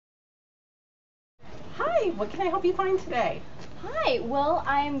Hi, what can I help you find today? Hi, well,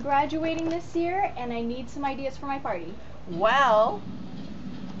 I am graduating this year and I need some ideas for my party. Well,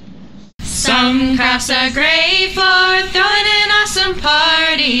 some crafts are great for throwing an awesome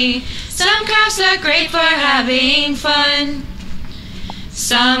party. Some crafts are great for having fun.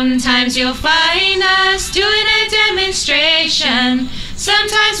 Sometimes you'll find us doing a demonstration.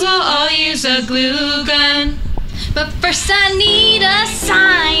 Sometimes we'll all use a glue gun. But first I need a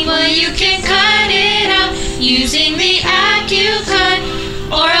sign. Well, you can cut it out using the AccuCut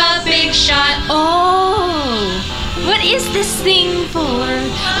or a big shot. Oh, what is this thing for?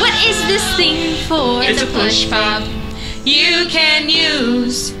 What is this thing for? It's a push pop you can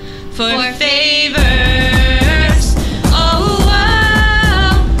use for favors. Oh,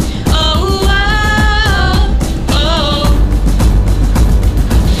 oh, oh, oh, oh.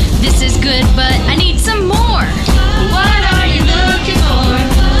 This is good, but I need some more. What are you looking for?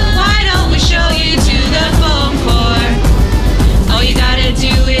 Why don't we show you to the foam core? All you gotta do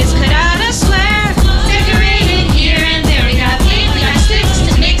is cut out a square, decorate it here and there. We got paint, we got sticks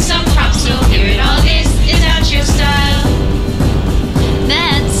to make some props. So here it all is that your style?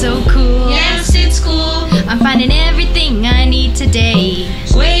 That's so cool. Yes, it's cool. I'm finding everything I need today.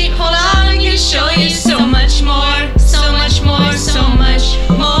 Wait, hold on, I can show you so much more, so much more, so much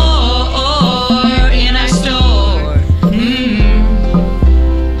more in our store.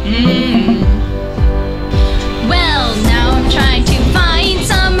 Well, now I'm trying to find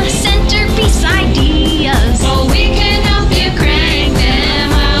some centerpiece ideas. Oh, we can help you crank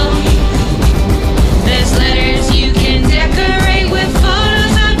them out. There's letters you can decorate with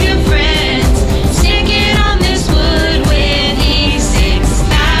photos of your friends. Stick it on this wood with E6000.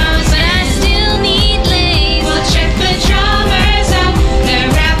 But I still need lace. Well, check the drummers out. They're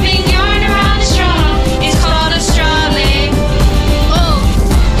wrapping yarn around a straw. It's called a straw lay. Oh,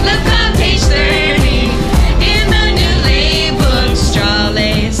 Look on page 30 in the new lay book. Straw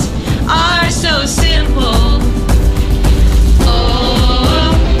lays are so simple. Oh,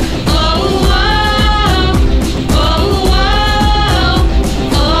 oh, oh, oh, oh,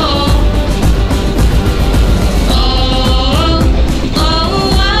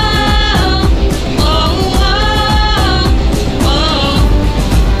 oh, oh, oh.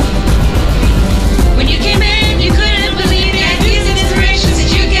 When you came in, you couldn't believe the ideas and inspirations that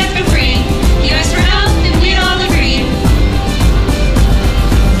you get for free. You asked for help, and we'd all agree.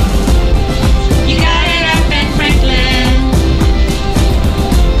 You got it at Ben Franklin.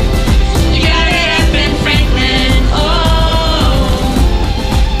 You got it at Ben Franklin. Oh,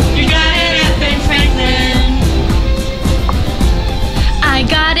 you got it at Ben Franklin. I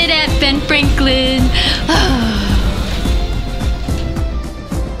got it at Ben Franklin.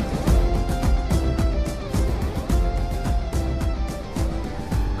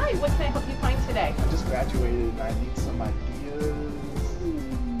 hi, what can I help you find today? I just graduated and I need some